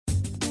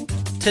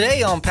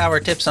Today on Power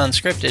Tips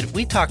Unscripted,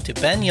 we talk to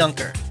Ben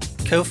Junker,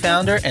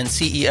 co-founder and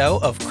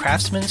CEO of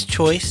Craftsman's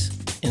Choice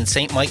in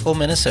St. Michael,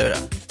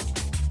 Minnesota.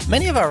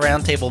 Many of our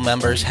roundtable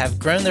members have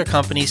grown their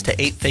companies to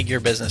 8-figure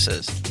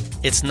businesses.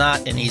 It's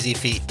not an easy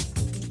feat.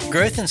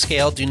 Growth and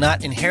scale do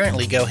not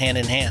inherently go hand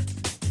in hand.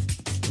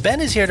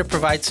 Ben is here to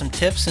provide some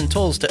tips and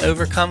tools to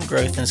overcome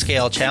growth and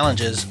scale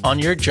challenges on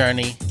your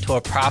journey to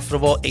a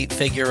profitable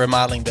 8-figure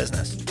remodeling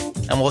business.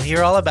 And we'll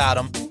hear all about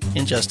them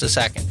in just a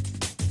second.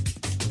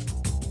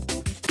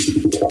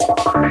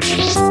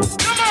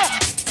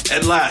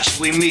 At last,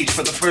 we meet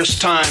for the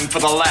first time for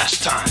the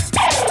last time.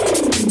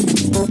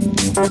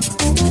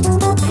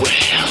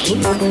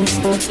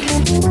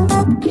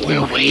 Well,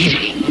 we're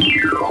waiting.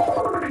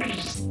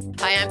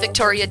 Hi, I'm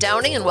Victoria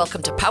Downing, and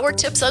welcome to Power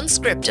Tips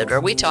Unscripted,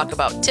 where we talk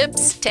about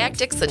tips,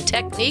 tactics, and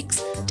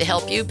techniques to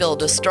help you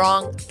build a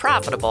strong,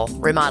 profitable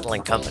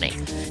remodeling company.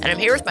 And I'm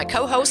here with my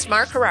co-host,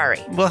 Mark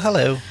Harari. Well,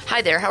 hello.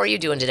 Hi there. How are you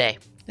doing today?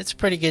 It's a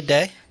pretty good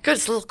day. Good.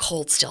 It's a little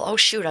cold still. Oh,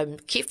 shoot. I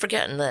keep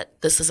forgetting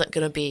that this isn't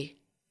going to be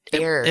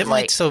aired. It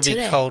might still be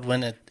today. cold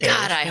when it airs.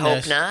 God, I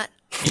hope not.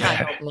 I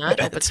hope not.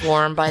 Hope it's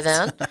warm by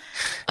then.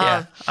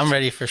 Yeah, I'm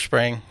ready for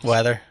spring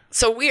weather.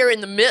 So we are in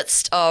the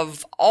midst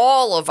of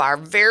all of our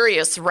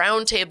various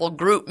roundtable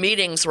group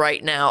meetings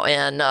right now.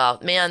 And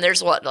man,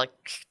 there's like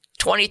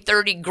 20,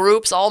 30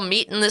 groups all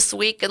meeting this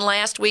week and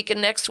last week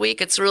and next week.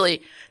 It's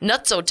really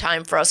nutso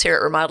time for us here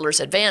at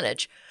Remodelers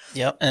Advantage.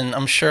 Yep, and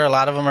I'm sure a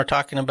lot of them are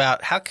talking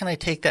about how can I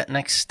take that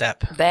next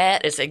step?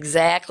 That is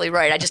exactly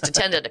right. I just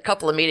attended a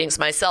couple of meetings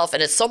myself,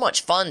 and it's so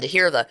much fun to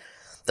hear the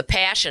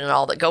passion and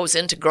all that goes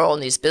into growing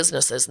these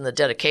businesses and the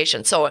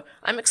dedication. So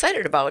I'm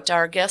excited about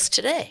our guest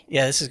today.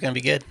 Yeah, this is going to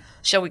be good.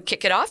 Shall we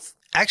kick it off?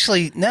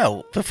 Actually,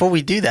 no. Before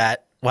we do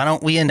that, why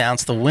don't we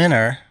announce the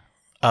winner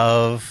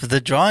of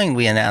the drawing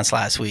we announced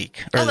last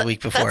week or the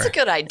week before? That's a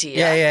good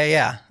idea.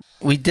 Yeah.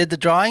 We did the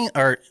drawing,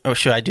 or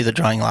should I do the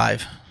drawing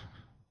live?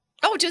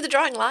 Oh, do the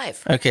drawing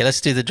live. Okay,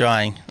 let's do the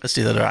drawing.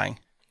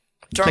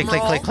 Drum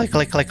Click, roll. click, click,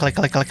 click, click, click,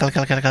 click, click,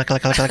 click, click, click,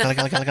 click,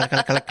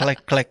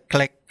 click, click,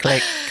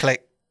 click,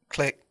 click,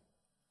 click,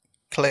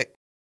 click.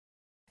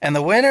 And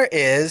the winner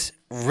is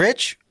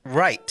Rich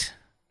Wright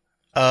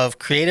of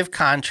Creative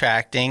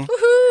Contracting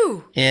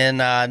Woohoo! in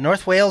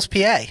North Wales, PA.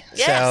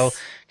 Yes. So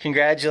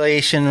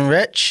congratulations,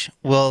 Rich.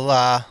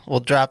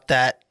 We'll drop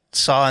that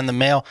saw in the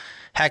mail.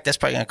 Heck, that's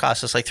probably going to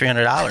cost us like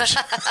 $300.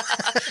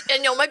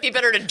 And it might be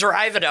better to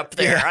drive it up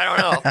there. Yeah. I don't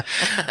know.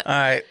 All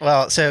right.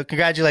 Well, so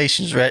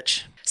congratulations,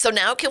 Rich. So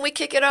now can we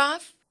kick it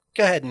off?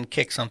 Go ahead and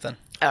kick something.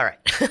 All right.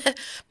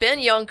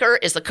 Ben Junker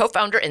is the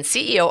co-founder and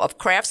CEO of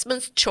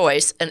Craftsman's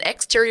Choice, an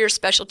exterior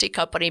specialty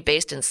company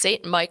based in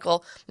St.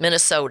 Michael,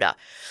 Minnesota.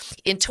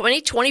 In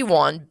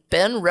 2021,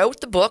 Ben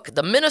wrote the book,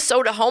 The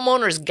Minnesota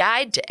Homeowner's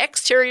Guide to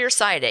Exterior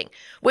Siding,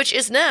 which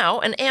is now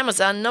an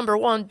Amazon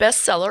 #1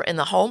 bestseller in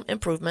the home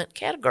improvement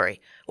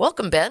category.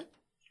 Welcome, Ben.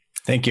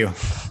 Thank you.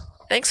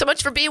 Thanks so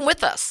much for being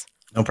with us.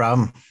 No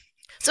problem.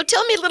 So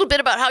tell me a little bit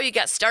about how you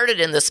got started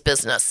in this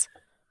business.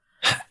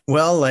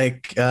 Well,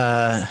 like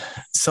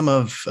some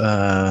of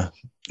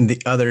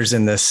the others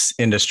in this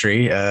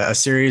industry, a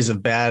series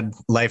of bad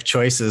life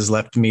choices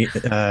led me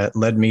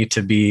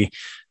to be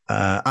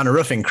on a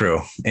roofing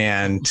crew.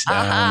 And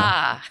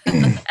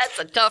That's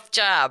a tough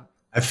job.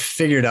 I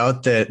figured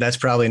out that that's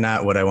probably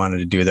not what I wanted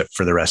to do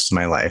for the rest of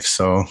my life.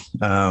 So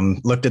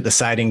looked at the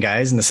siding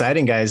guys, and the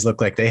siding guys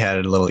looked like they had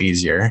it a little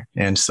easier.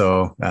 And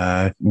so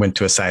went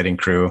to a siding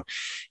crew.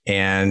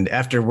 And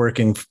after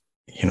working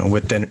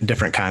with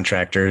different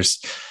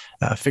contractors,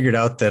 figured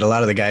out that a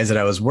lot of the guys that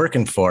I was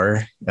working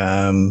for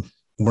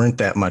weren't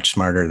that much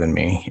smarter than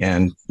me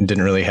and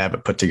didn't really have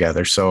it put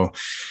together. So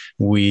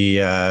we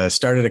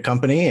started a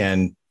company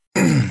and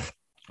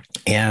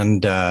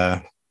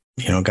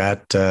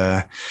got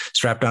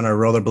strapped on our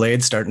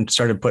rollerblades,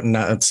 started putting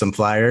out some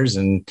flyers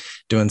and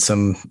doing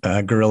some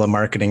guerrilla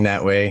marketing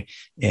that way,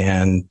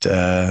 and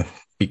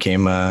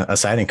became a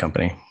siding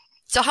company.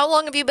 So how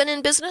long have you been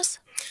in business?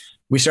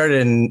 We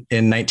started in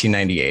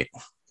 1998.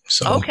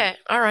 So Okay.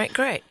 All right.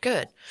 Great.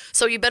 Good.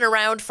 So you've been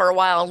around for a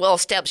while and well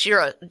established.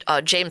 You're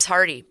a James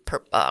Hardy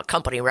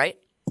company, right?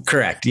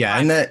 Correct. Yeah.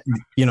 And that,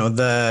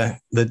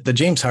 the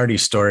James Hardy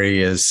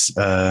story is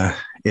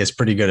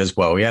pretty good as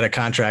well. We had a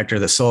contractor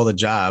that sold a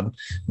job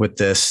with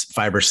this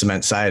fiber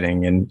cement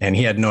siding and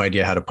he had no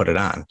idea how to put it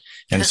on.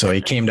 And so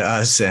he came to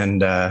us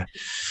and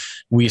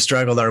we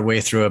struggled our way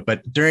through it.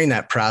 But during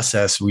that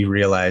process, we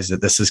realized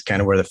that this is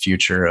kind of where the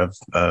future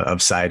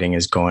of siding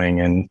is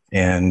going,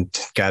 and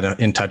got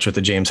in touch with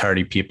the James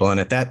Hardy people. And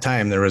at that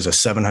time, there was a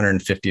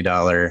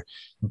 $750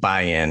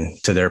 buy-in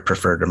to their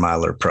preferred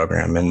remodeler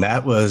program. And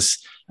that was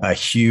a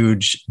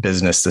huge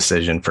business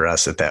decision for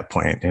us at that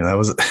point. That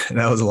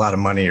was a lot of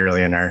money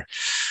early in our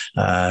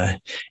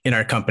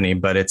company,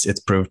 but it's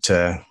proved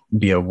to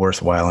be a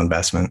worthwhile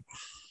investment.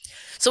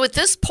 So at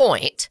this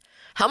point,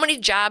 how many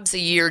jobs a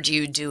year do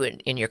you do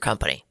in your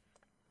company?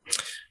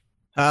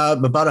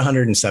 About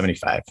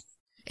 175.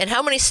 And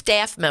how many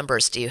staff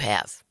members do you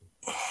have?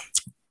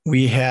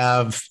 We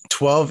have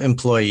 12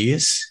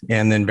 employees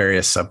and then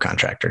various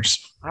subcontractors.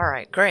 All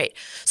right, great.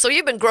 So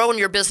you've been growing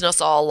your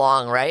business all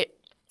along, right?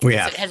 We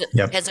have.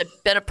 Has it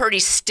been a pretty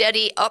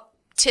steady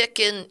uptick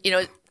in,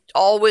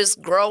 always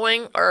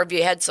growing, or have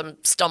you had some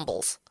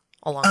stumbles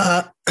along?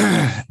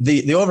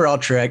 The overall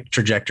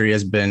trajectory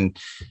has been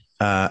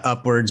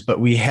upwards, but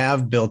we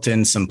have built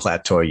in some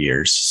plateau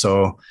years.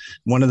 So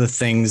one of the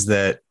things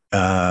that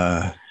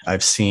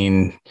I've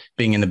seen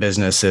being in the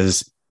business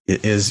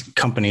is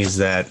companies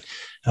that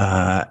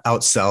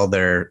outsell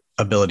their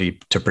ability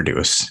to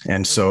produce.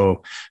 And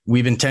so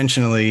we've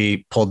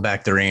intentionally pulled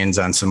back the reins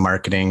on some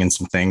marketing and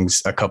some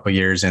things a couple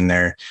years in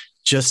there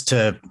just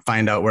to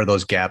find out where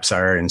those gaps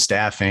are in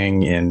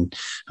staffing, in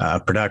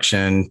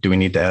production. Do we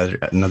need to add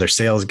another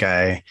sales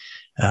guy?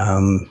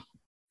 The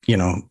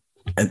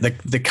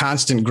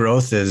constant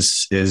growth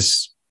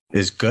is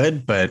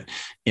good, but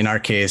in our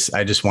case,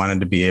 I just wanted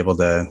to be able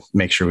to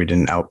make sure we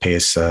didn't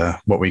outpace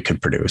what we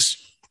could produce.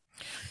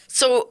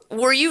 So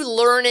were you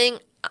learning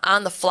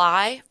on the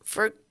fly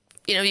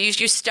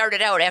you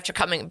started out after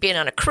being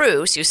on a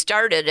cruise, you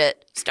started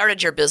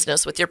your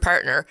business with your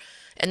partner,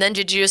 and then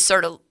did you just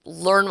sort of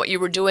learn what you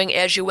were doing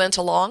as you went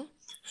along?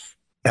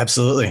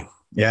 Absolutely.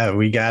 Yeah.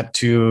 We got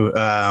to,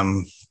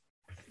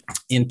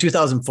 in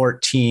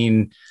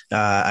 2014,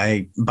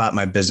 I bought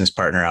my business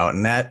partner out,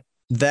 and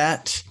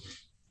that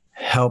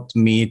helped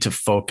me to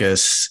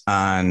focus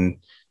on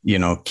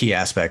key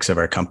aspects of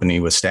our company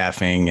with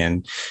staffing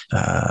and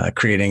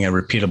creating a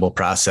repeatable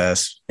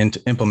process,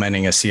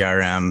 implementing a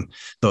CRM,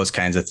 those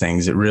kinds of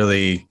things. It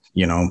really,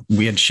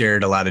 we had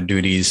shared a lot of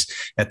duties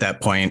at that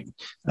point.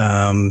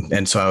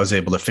 And so I was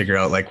able to figure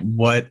out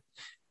what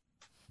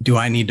do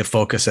I need to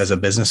focus as a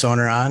business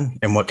owner on,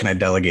 and what can I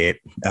delegate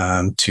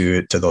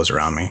to those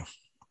around me?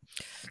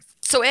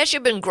 So as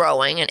you've been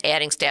growing and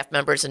adding staff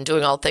members and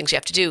doing all the things you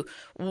have to do,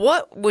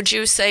 what would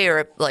you say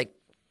are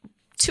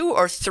 2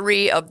 or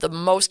 3 of the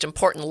most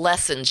important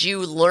lessons you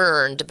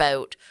learned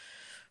about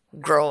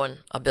growing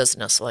a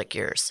business like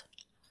yours?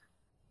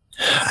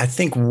 I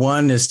think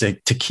one is to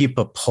keep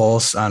a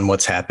pulse on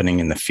what's happening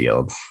in the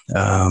field.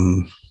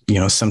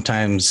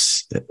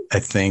 Sometimes I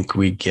think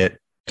we get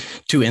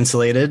too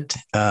insulated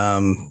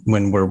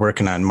when we're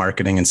working on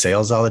marketing and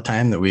sales all the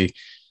time, that we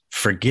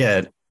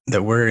forget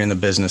that we're in the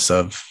business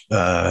of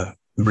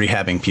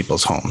rehabbing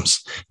people's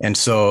homes. And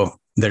so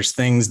there's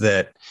things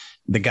that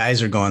the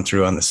guys are going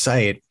through on the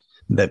site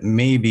that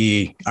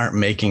maybe aren't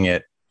making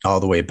it all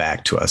the way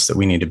back to us that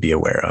we need to be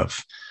aware of.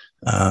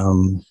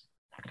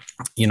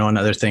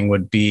 Another thing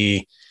would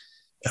be,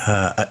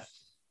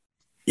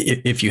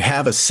 if you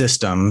have a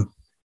system,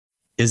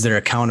 is there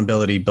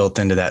accountability built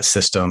into that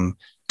system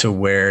to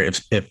where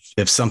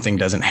if something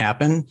doesn't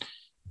happen,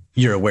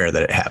 you're aware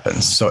that it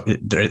happens. So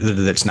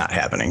that's not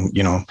happening,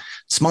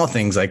 small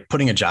things like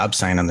putting a job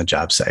sign on the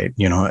job site.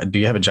 Do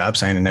you have a job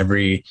sign in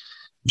every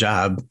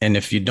job? And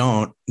if you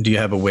don't, do you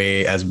have a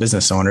way as a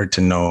business owner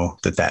to know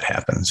that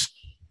happens?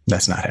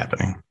 That's not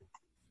happening.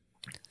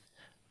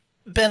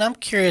 Ben, I'm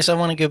curious. I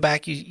want to go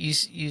back.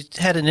 You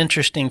had an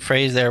interesting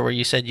phrase there where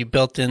you said you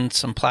built in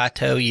some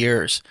plateau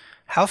years.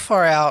 How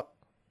far out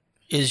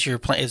is your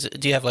plan?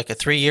 Do you have a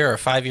 3-year or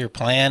 5-year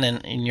plan,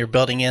 and you're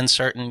building in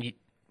certain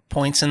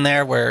points in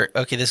there where,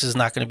 okay, this is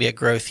not going to be a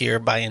growth year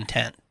by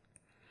intent?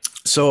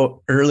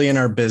 So early in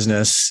our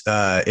business,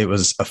 it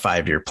was a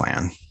 5-year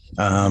plan.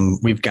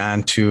 We've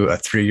gone to a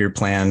 3-year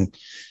plan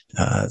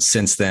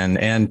since then,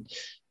 and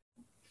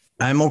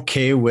I'm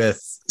okay with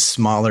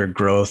smaller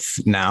growth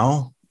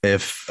now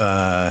if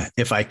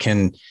I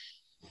can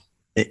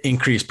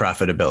increase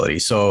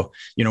profitability. So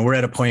we're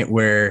at a point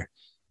where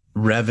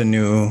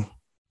revenue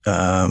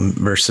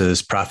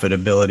versus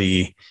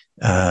profitability,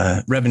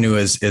 revenue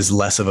is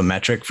less of a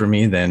metric for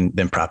me than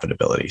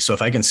profitability. So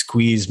if I can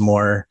squeeze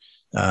more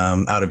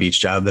out of each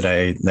job that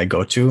I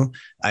go to,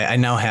 I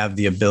now have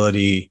the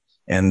ability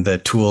and the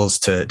tools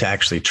to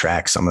actually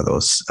track some of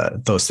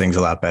those things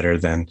a lot better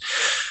than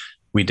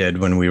we did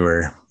when we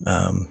were,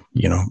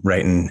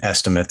 writing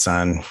estimates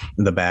on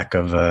the back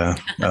of a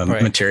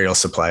right. material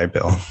supply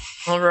bill.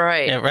 All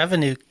right. Yeah,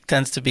 revenue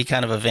tends to be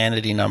kind of a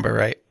vanity number,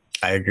 right?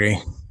 I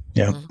agree.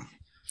 Yeah. Mm-hmm.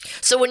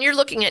 So when you're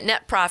looking at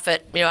net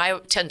profit, I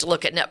tend to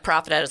look at net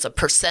profit as a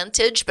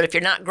percentage, but if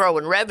you're not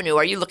growing revenue,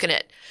 are you looking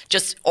at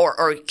just,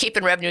 or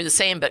keeping revenue the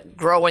same, but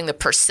growing the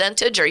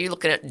percentage? Or are you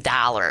looking at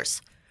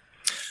dollars?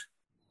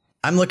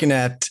 I'm looking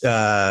at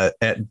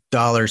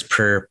dollars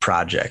per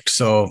project.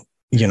 So,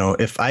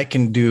 if I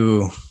can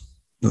do,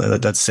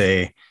 let's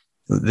say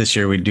this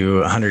year we do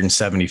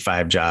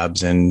 175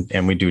 jobs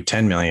and we do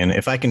 10 million.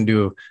 If I can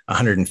do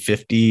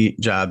 150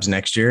 jobs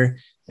next year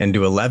and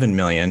do 11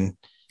 million,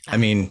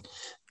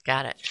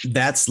 got it.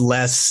 That's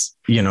less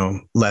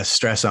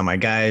stress on my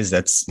guys.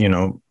 That's,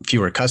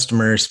 fewer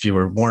customers,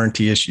 fewer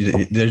warranty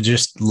issues. They're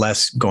just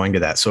less going to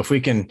that. So if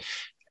we can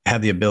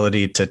have the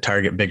ability to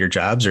target bigger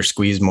jobs or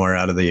squeeze more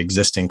out of the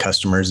existing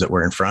customers that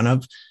we're in front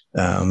of,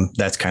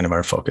 that's kind of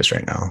our focus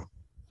right now.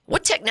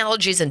 What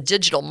technologies and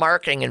digital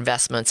marketing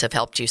investments have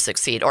helped you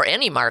succeed, or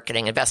any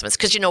marketing investments?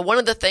 Because, one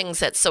of the things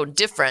that's so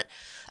different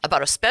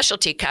about a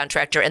specialty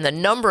contractor and the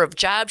number of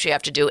jobs you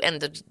have to do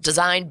and the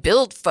design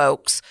build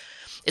folks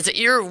is that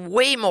you're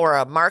way more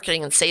a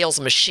marketing and sales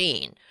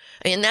machine.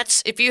 I mean,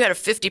 that's if you had a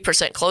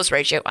 50% close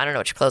ratio, I don't know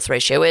what your close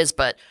ratio is,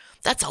 but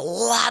that's a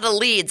lot of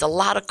leads, a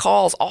lot of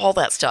calls, all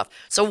that stuff.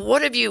 So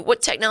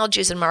what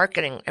technologies in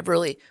marketing have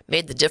really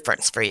made the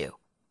difference for you?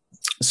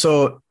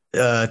 So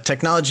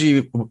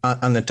technology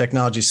on the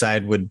technology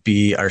side would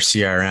be our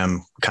CRM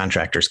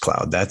Contractors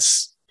Cloud.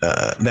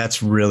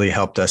 That's really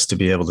helped us to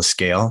be able to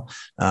scale.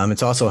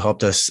 It's also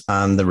helped us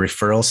on the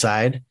referral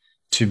side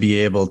to be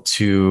able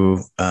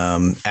to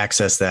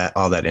access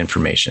all that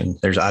information.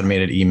 There's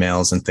automated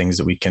emails and things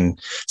that we can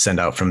send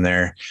out from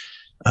there.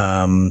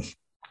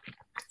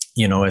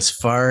 As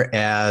far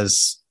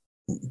as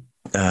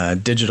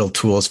digital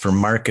tools for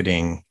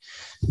marketing,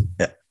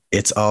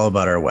 it's all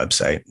about our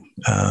website.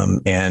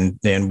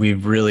 And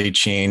we've really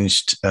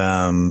changed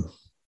from,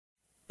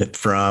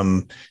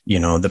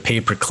 the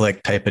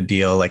pay-per-click type of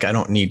deal. Like, I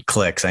don't need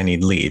clicks, I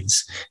need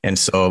leads. And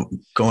so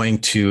going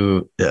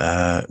to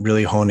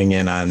really honing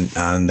in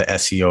on the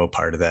SEO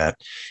part of that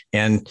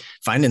and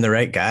finding the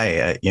right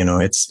guy.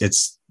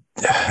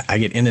 I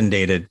get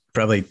inundated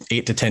probably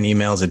 8 to 10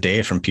 emails a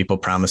day from people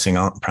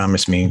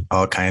promise me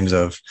all kinds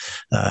of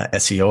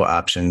SEO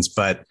options,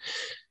 but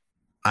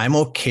I'm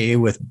okay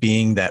with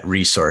being that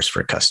resource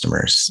for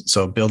customers.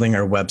 So building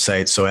our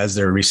website. So as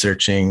they're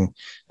researching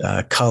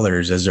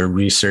colors, as they're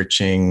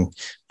researching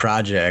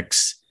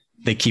projects,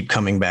 they keep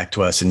coming back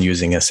to us and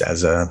using us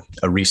as a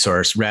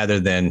resource rather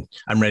than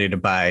I'm ready to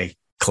buy,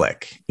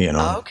 click,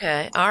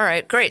 Okay. All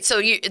right, great. So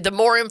the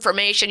more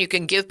information you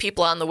can give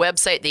people on the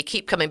website, they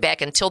keep coming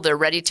back until they're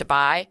ready to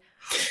buy.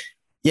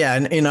 Yeah.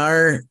 And in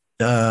our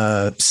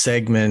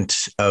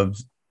segment of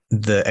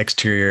the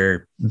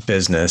exterior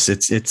business,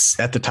 it's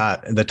at the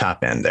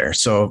top end there.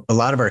 So a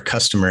lot of our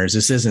customers,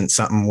 this isn't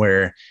something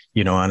where,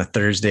 on a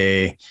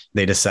Thursday,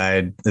 they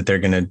decide that they're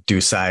going to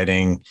do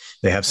siding.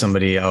 They have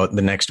somebody out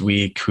the next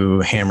week who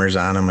hammers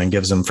on them and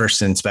gives them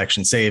first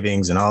inspection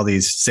savings and all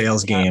these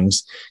sales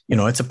games.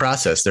 It's a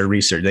process. Their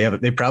research.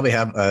 They probably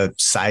have a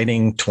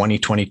siding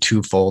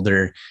 2022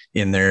 folder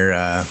in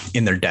their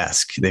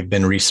desk. They've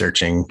been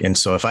researching. And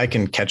so if I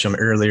can catch them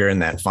earlier in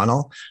that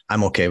funnel,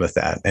 I'm okay with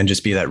that. And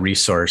just be that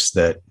resource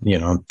that,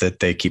 that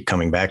they keep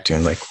coming back to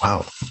and like,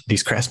 wow,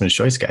 these Craftsman's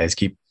Choice guys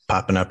keep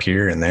popping up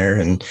here and there.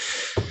 And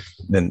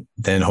then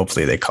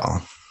hopefully they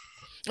call.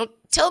 Well,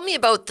 tell me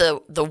about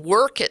the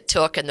work it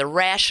took and the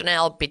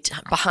rationale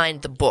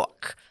behind the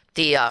book,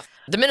 the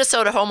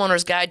Minnesota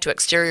Homeowner's Guide to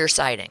Exterior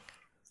Siding.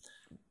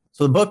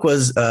 So the book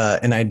was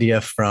an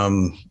idea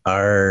from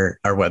our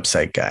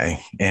website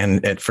guy.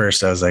 And at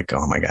first I was like,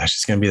 oh my gosh,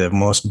 it's going to be the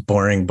most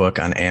boring book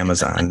on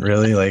Amazon.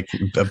 Really, like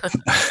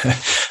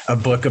a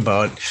book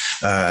about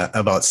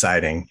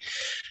siding.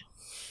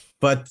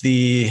 But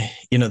the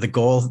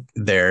goal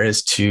there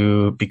is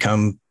to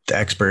become the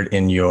expert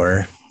in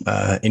your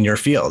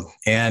field.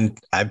 And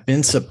I've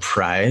been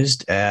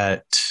surprised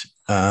at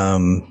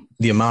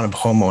the amount of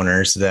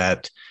homeowners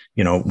that,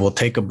 will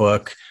take a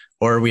book,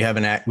 or we have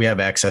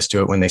access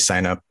to it when they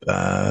sign up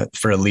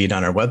for a lead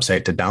on our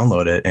website to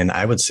download it. And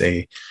I would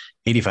say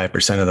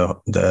 85%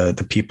 of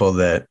the people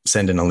that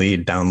send in a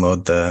lead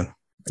download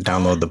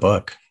the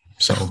book.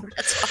 So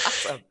that's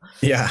awesome.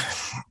 Yeah.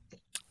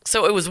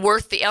 So it was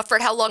worth the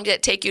effort. How long did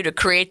it take you to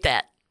create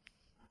that?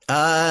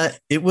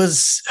 It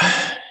was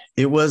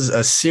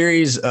a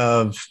series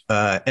of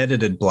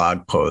edited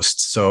blog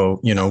posts. So,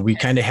 we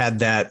kind of had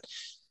that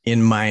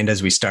in mind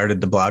as we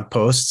started the blog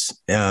posts,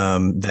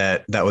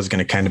 that was going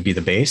to kind of be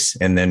the base.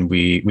 And then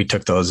we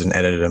took those and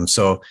edited them.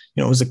 So,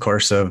 it was a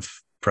course of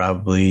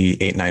probably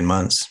 8-9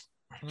 months.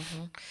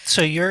 Mm-hmm.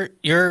 So you're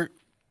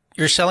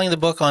selling the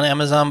book on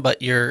Amazon,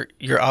 but you're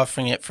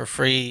offering it for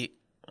free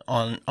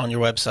on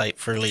your website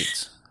for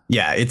leads.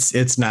 Yeah,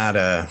 it's not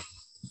a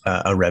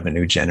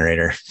revenue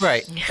generator.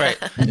 Right. But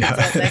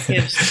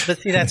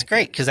see, that's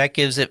great because that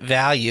gives it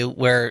value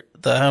where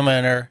the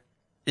homeowner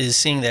is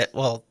seeing that,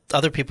 well,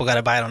 other people got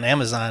to buy it on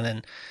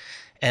Amazon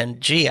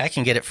and gee, I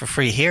can get it for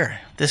free here.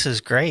 This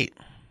is great.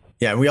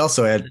 Yeah, we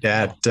also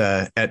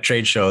at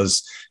trade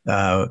shows,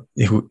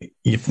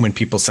 when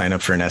people sign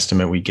up for an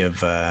estimate, we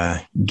give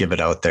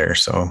it out there.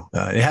 So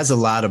it has a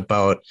lot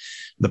about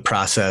the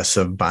process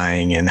of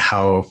buying and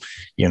how,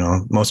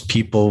 most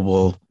people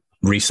will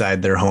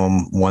reside their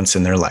home once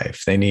in their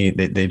life.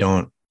 They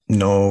don't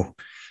know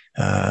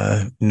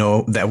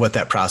what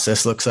that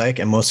process looks like.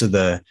 And most of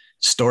the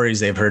stories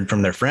they've heard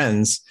from their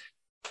friends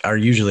are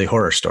usually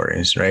horror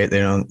stories, right? They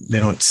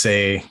don't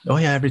say, oh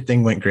yeah,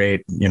 everything went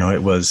great.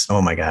 It was,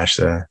 oh my gosh,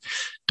 the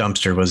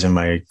dumpster was in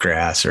my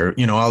grass, or,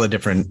 all the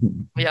different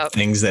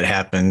things that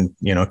happen,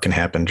 can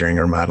happen during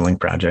a remodeling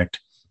project.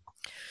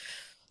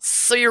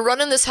 So you're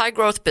running this high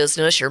growth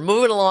business, you're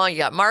moving along, you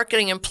got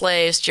marketing in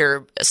place,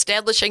 you're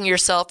establishing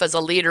yourself as a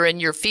leader in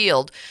your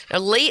field. Now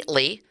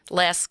lately,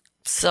 last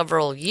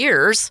several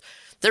years,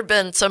 there've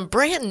been some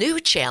brand new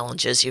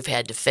challenges you've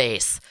had to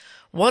face.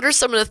 What are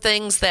some of the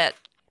things that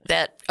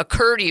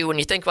occur to you when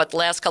you think about the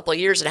last couple of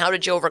years, and how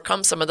did you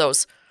overcome some of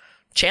those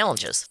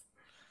challenges?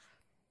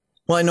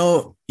 Well, I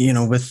know,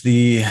 with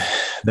the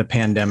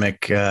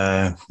pandemic,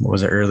 what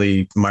was it,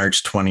 early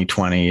March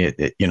 2020,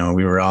 we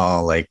were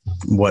all like,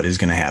 what is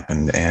going to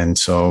happen? And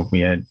so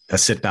we had a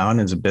sit down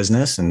as a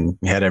business, and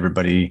we had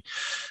everybody,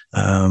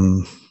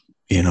 on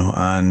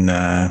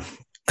the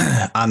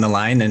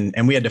line,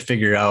 and we had to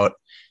figure out,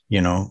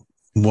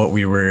 what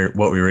we were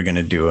going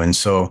to do. And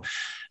so,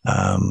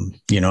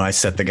 I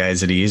set the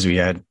guys at ease. We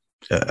had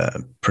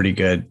a pretty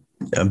good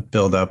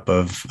buildup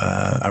of,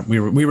 we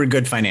were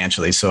good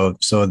financially. So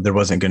there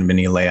wasn't going to be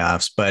any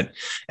layoffs, but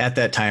at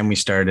that time we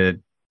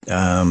started,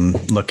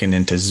 looking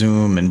into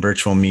Zoom and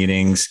virtual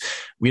meetings.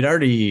 We'd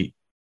already,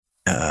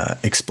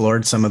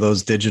 explored some of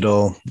those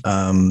digital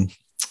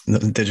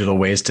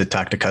ways to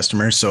talk to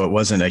customers. So it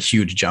wasn't a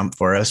huge jump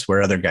for us,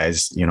 where other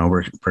guys,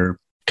 were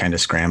kind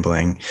of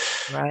scrambling.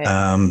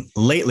 Right.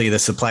 Lately, the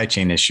supply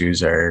chain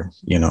issues are,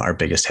 our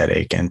biggest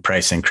headache, and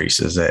price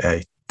increases.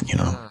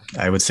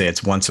 I would say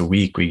it's once a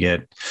week we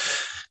get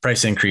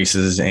price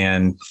increases.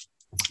 And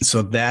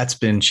so that's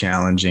been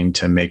challenging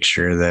to make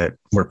sure that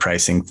we're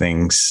pricing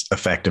things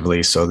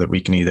effectively so that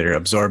we can either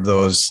absorb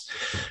those,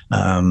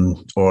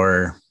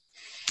 or,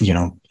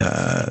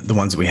 the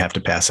ones that we have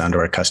to pass on to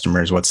our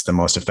customers. What's the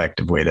most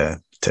effective way to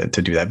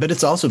do that? But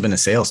it's also been a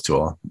sales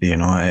tool.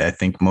 I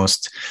think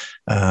most,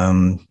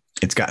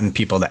 it's gotten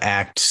people to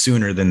act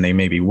sooner than they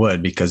maybe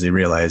would, because they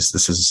realize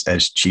this is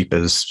as cheap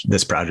as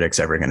this project's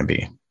ever going to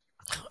be.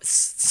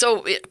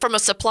 So from a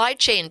supply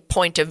chain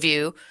point of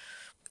view,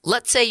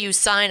 let's say you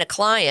sign a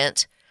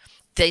client,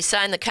 they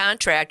sign the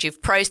contract,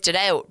 you've priced it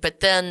out, but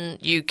then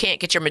you can't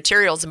get your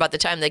materials, and by the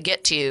time they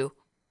get to you,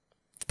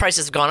 the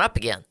prices have gone up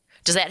again.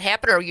 Does that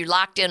happen, or are you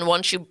locked in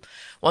once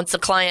the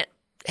client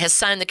has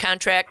signed the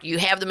contract, you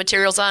have the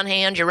materials on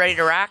hand, you're ready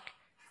to rock?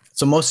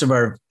 So a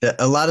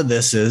lot of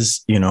this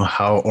is,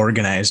 how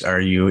organized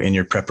are you in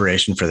your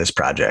preparation for this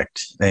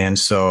project? And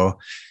so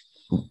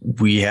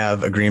we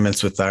have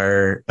agreements with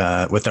our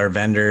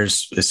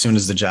vendors. As soon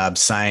as the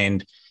job's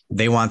signed,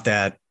 they want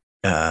that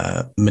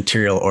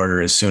material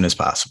order as soon as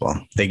possible.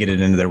 They get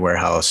it into their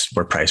warehouse.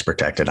 We're price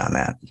protected on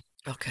that.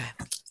 Okay.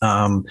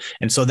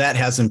 And so that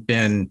hasn't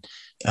been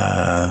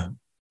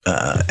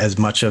as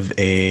much of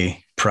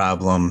a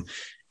problem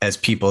as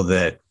people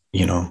that,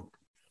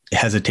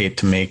 hesitate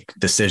to make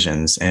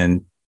decisions.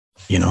 And,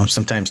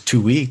 sometimes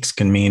 2 weeks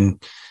can mean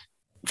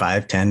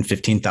 $5,000,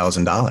 $10,000,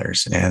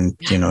 $15,000. And,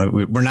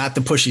 we're not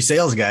the pushy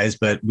sales guys,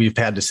 but we've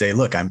had to say,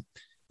 look,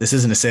 this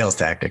isn't a sales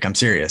tactic. I'm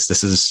serious.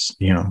 This is,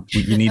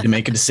 you need to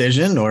make a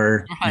decision,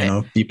 or,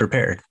 right. Be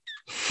prepared.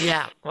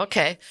 Yeah.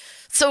 Okay.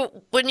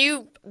 So when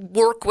you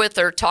work with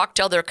or talk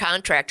to other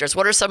contractors,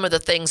 what are some of the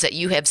things that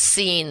you have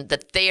seen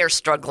that they are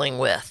struggling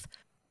with?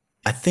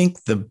 I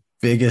think the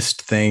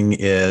biggest thing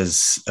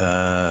is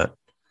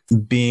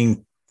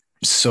being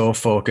so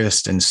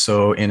focused and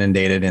so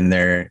inundated in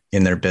their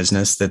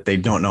business that they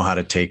don't know how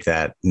to take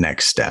that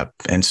next step.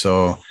 And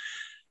so,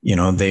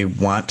 they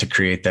want to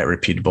create that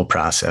repeatable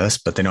process,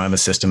 but they don't have a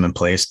system in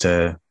place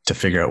to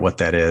figure out what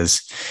that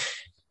is,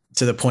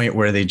 to the point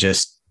where they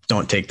just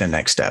don't take the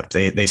next step.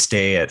 They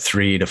stay at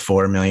 $3 to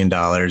 $4 million.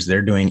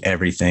 They're doing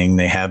everything.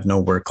 They have no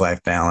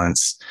work-life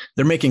balance.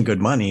 They're making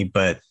good money,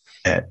 but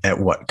at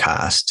what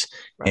cost?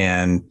 Right.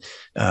 And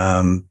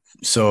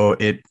so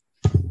it's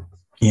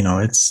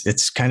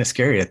kind of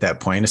scary at that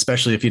point,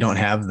 especially if you don't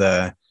have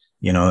the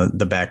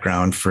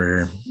background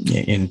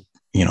in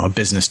a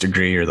business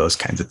degree or those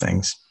kinds of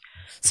things.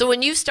 So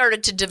when you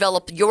started to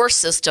develop your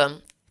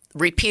system,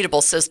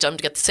 repeatable system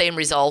to get the same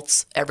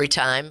results every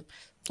time,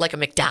 like a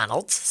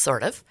McDonald's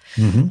sort of,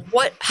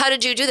 how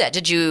did you do that?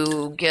 Did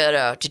you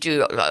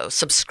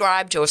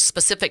subscribe to a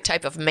specific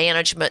type of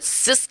management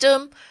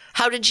system?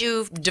 How did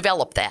you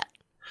develop that?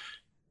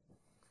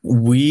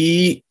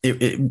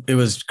 It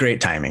was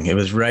great timing. It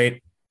was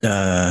right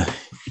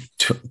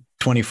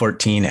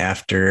 2014,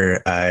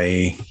 after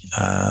I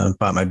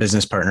bought my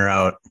business partner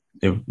out.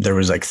 There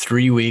was like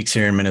 3 weeks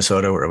here in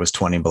Minnesota where it was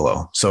 20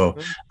 below. So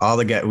all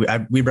the guys,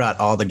 we brought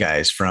all the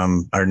guys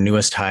from our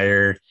newest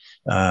hire,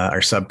 our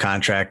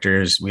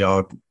subcontractors. We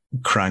all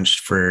crunched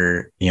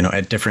for,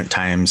 at different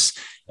times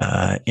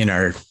in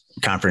our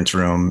conference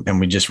room, and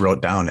we just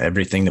wrote down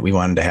everything that we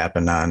wanted to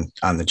happen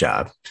on the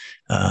job.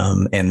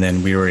 And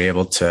then we were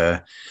able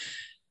to,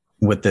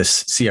 with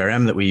this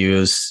CRM that we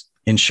use,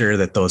 ensure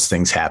that those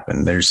things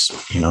happen. There's,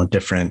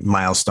 different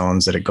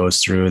milestones that it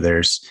goes through.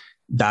 There's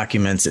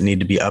documents that need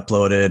to be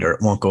uploaded, or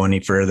it won't go any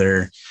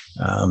further.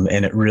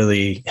 And it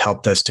really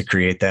helped us to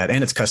create that.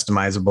 And it's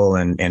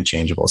customizable and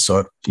changeable.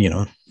 So,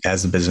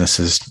 as the business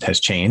has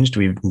changed,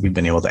 we've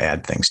been able to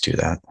add things to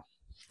that.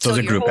 So it's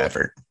a group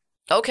effort.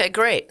 Okay,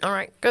 great. All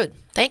right, good.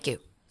 Thank you.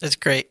 That's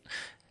great.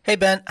 Hey,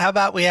 Ben, how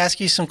about we ask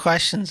you some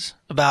questions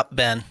about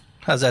Ben?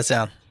 How's that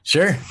sound?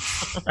 Sure.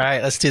 All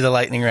right, let's do the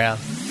lightning round.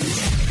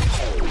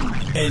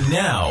 And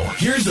now,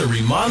 here's the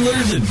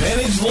Remodeler's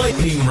Advantage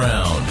lightning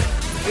round.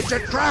 It's a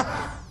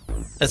trap!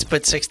 Let's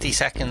put 60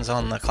 seconds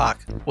on the clock.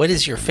 What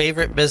is your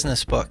favorite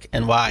business book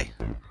and why?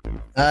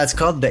 It's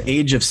called The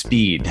Age of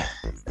Speed.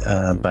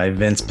 by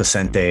Vince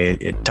Pacente.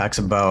 It talks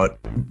about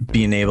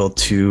being able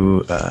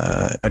to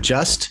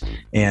adjust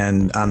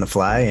and on the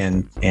fly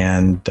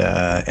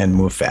and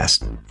move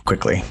fast,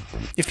 quickly.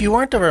 If you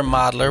weren't a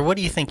remodeler, what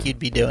do you think you'd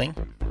be doing?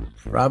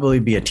 Probably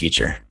be a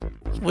teacher.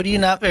 What are you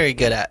not very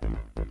good at?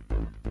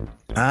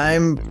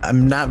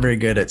 I'm not very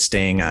good at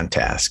staying on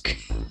task.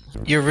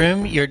 Your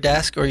room, your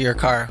desk, or your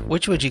car?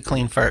 Which would you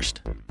clean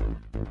first?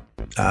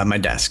 My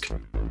desk.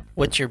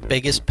 What's your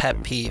biggest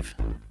pet peeve?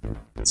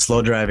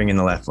 Slow driving in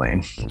the left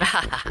lane.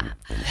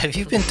 Have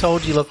you been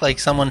told you look like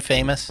someone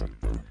famous?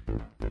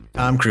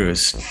 Tom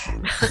Cruise.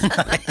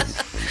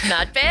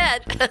 Not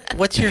bad.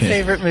 What's your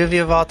favorite movie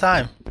of all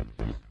time?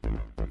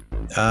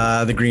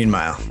 The Green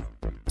Mile.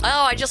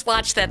 Oh, I just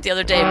watched that the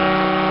other day.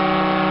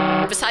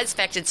 Besides the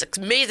fact it's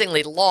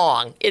amazingly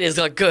long, it is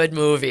a good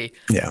movie.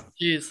 Yeah.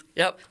 Jeez.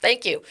 Yep.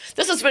 Thank you.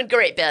 This has been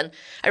great, Ben.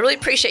 I really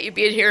appreciate you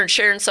being here and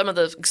sharing some of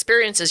the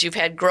experiences you've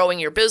had growing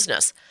your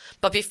business.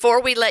 But before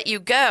we let you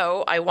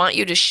go, I want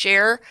you to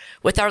share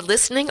with our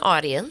listening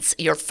audience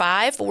your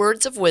 5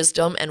 words of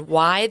wisdom and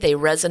why they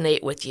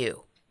resonate with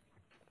you.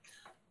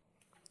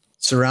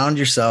 Surround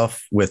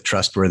yourself with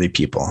trustworthy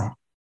people.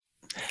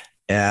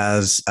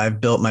 As I've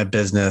built my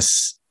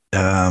business,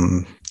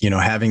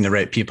 having the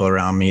right people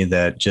around me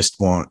that just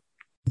won't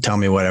tell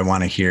me what I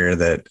want to hear,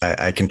 that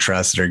I can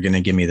trust, that are going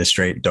to give me the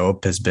straight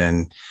dope, has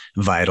been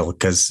vital.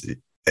 Because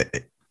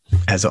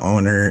as an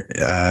owner,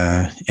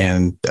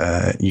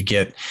 you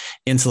get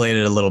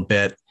insulated a little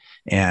bit,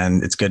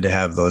 and it's good to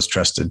have those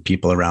trusted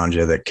people around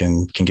you that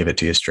can give it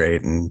to you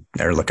straight and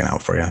are looking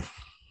out for you.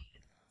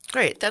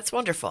 Great. That's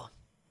wonderful.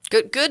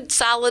 Good,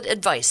 solid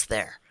advice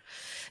there.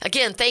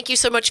 Again, thank you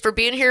so much for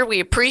being here. We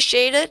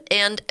appreciate it.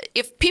 And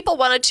if people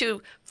wanted to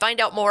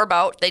find out more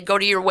they'd go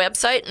to your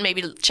website and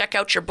maybe check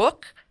out your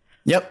book.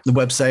 Yep. The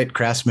website,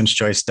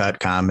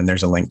 craftsmanschoice.com. And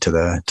there's a link to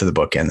the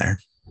book in there.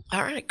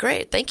 All right.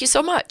 Great. Thank you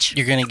so much.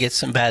 You're going to get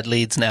some bad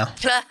leads now.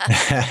 Yeah.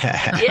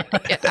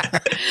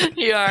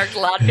 You are. A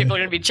lot of people are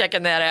going to be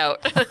checking that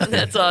out.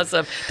 That's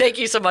awesome. Thank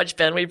you so much,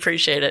 Ben. We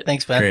appreciate it.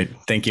 Thanks, Ben. Great.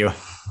 Thank you.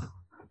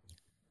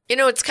 You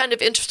know, it's kind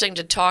of interesting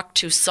to talk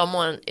to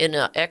someone in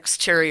an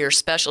exterior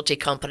specialty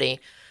company,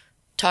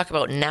 talk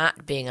about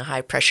not being a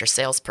high-pressure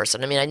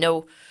salesperson. I mean, I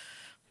know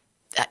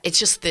it's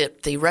just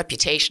the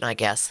reputation, I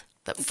guess,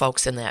 that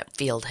folks in that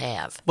field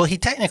have. Well,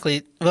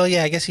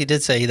 I guess he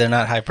did say they're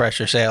not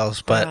high-pressure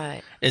sales, but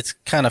Right. It's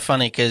kind of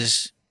funny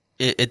because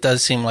it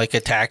does seem like a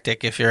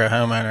tactic if you're a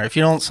homeowner. If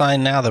you don't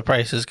sign now, the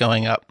price is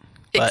going up.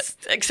 But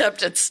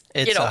Except it's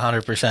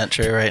 100%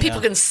 true right now. people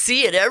can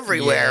see it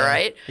everywhere,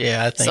 right?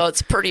 Yeah, I think So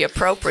it's pretty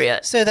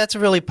appropriate. so. That's a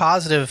really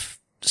positive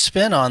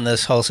spin on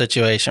this whole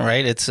situation,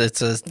 right? It's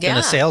been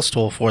a sales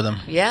tool for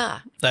them. Yeah,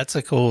 That's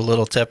a cool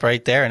little tip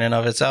right there in and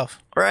of itself.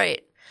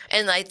 right.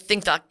 And I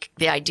think that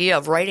the idea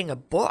of writing a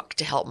book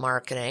to help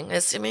marketing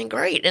is,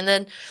 great. And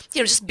then,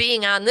 just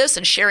being on this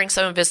and sharing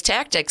some of his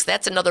tactics,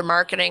 that's another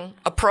marketing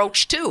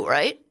approach too,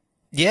 right?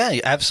 Yeah,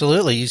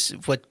 absolutely.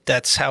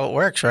 That's how it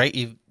works,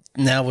 right?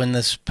 Now, when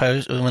this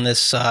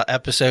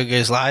episode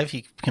goes live,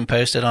 he can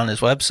post it on his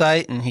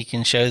website, and he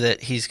can show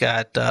that he's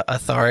got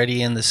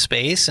authority in the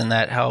space, and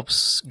that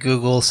helps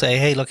Google say,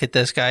 "Hey, look at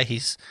this guy.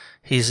 He's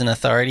an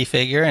authority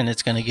figure," and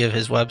it's going to give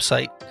his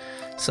website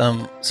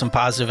some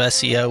positive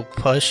SEO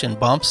push and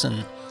bumps,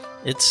 and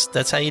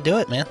that's how you do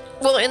it, man.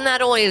 Well, and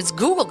not only is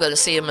Google going to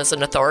see him as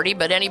an authority,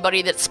 but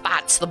anybody that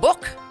spots the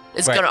book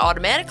is Right. going to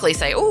automatically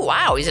say, "Oh,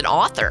 wow, he's an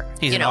author."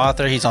 He's an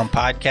author. He's on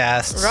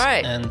podcasts,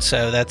 Right. And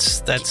so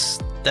that's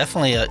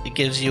definitely it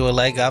gives you a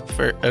leg up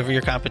over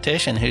your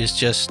competition, who's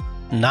just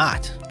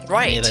not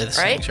any of those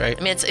things, right?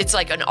 I mean, it's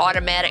like an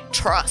automatic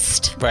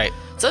trust. Right.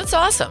 So it's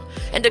awesome.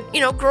 And to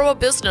grow a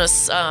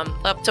business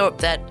up to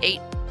that 8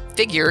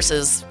 figures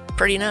is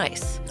pretty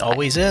nice.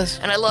 Always is.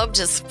 And I loved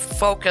his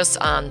focus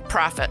on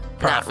profit,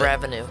 not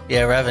revenue.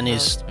 Yeah,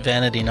 revenue's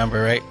vanity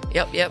number, right?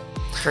 Yep,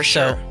 for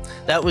sure. So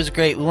that was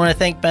great. We want to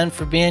thank Ben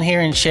for being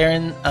here and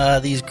sharing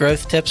these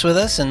growth tips with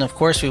us. And of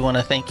course, we want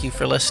to thank you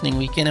for listening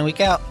week in and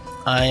week out.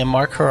 I am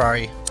Mark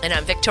Harari. And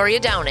I'm Victoria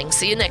Downing.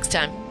 See you next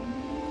time.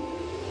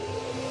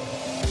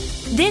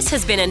 This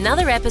has been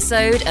another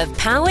episode of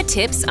Power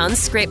Tips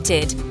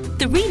Unscripted,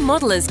 the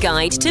Remodeler's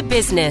Guide to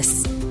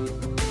Business.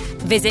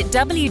 Visit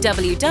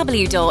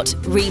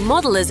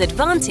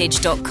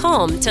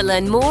www.remodelersadvantage.com to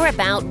learn more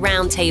about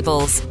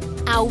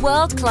Roundtables, our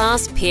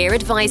world-class peer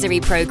advisory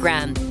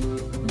program.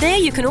 There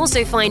you can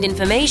also find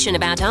information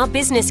about our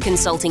business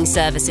consulting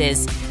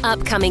services,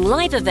 upcoming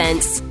live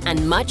events,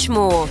 and much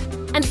more.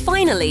 And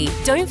finally,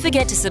 don't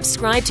forget to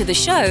subscribe to the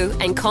show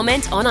and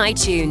comment on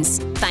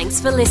iTunes. Thanks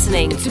for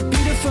listening. It's a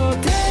beautiful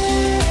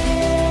day.